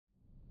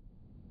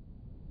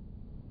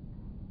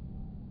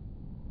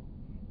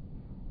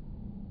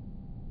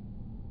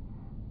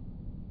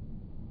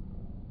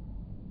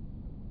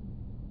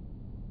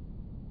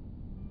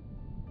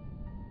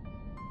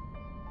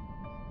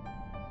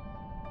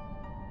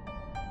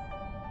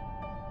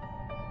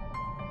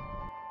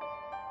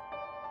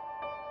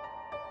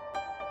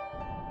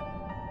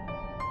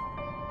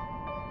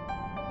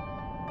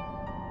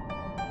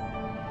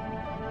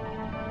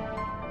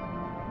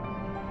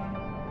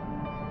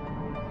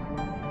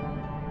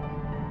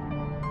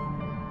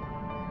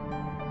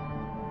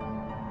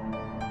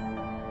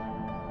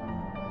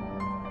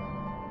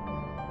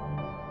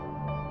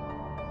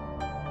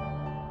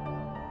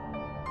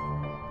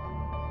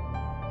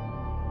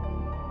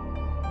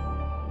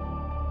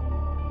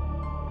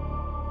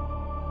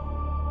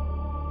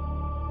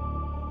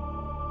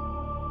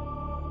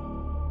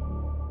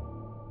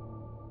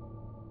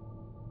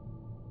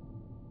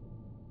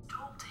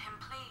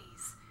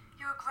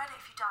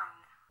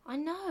I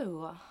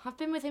know. I've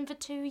been with him for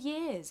 2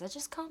 years. I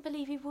just can't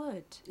believe he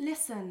would.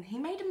 Listen, he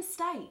made a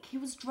mistake. He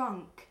was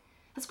drunk.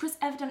 Has Chris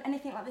ever done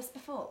anything like this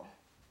before?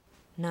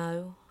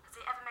 No. Has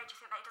he ever made you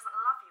think that he doesn't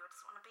love you or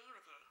doesn't want to be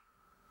with you?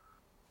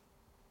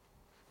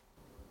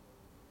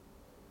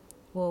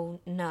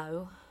 Well,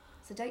 no.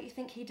 So don't you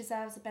think he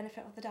deserves the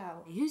benefit of the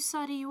doubt? Whose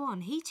side are you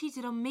on? He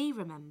cheated on me,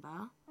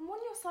 remember? I'm on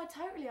your side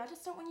totally. I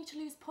just don't want you to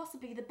lose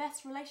possibly the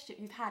best relationship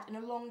you've had in a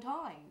long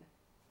time.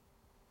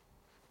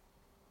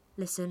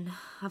 Listen,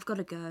 I've got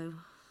to go.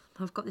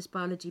 I've got this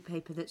biology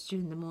paper that's due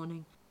in the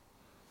morning.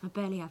 I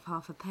barely have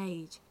half a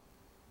page.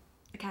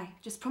 Okay,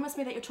 just promise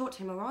me that you'll talk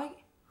to him, all right?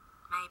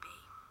 Maybe.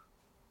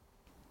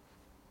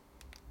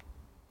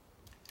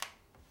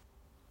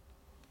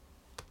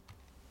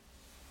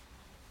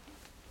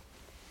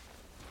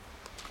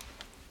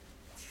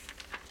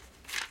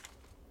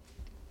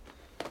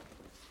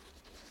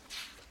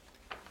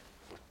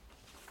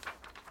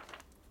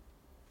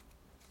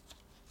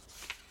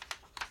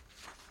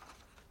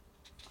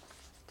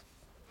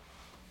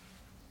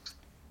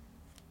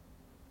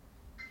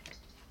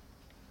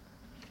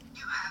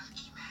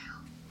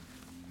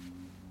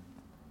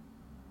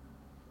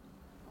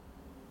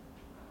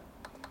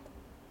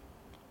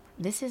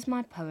 This is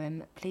my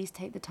poem. Please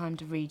take the time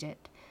to read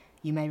it.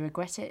 You may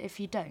regret it if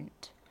you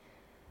don't.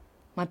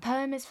 My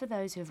poem is for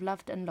those who have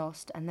loved and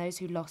lost, and those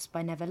who lost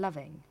by never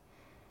loving.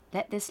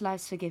 Let this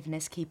life's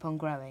forgiveness keep on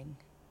growing.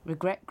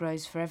 Regret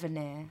grows forever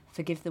near.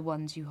 Forgive the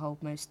ones you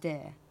hold most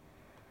dear.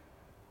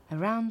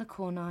 Around the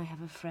corner I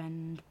have a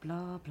friend,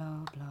 blah,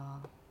 blah, blah.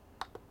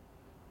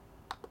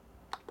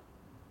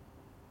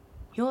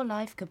 Your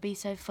life could be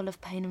so full of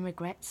pain and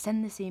regret.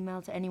 Send this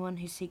email to anyone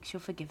who seeks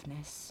your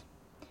forgiveness.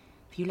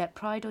 If you let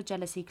pride or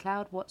jealousy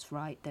cloud what's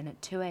right, then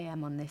at 2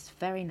 a.m. on this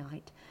very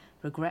night,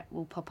 regret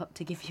will pop up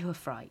to give you a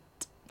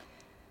fright.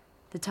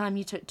 The time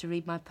you took to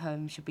read my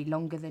poem should be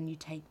longer than you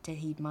take to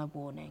heed my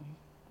warning.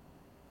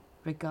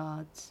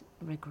 Regards,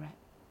 Regret.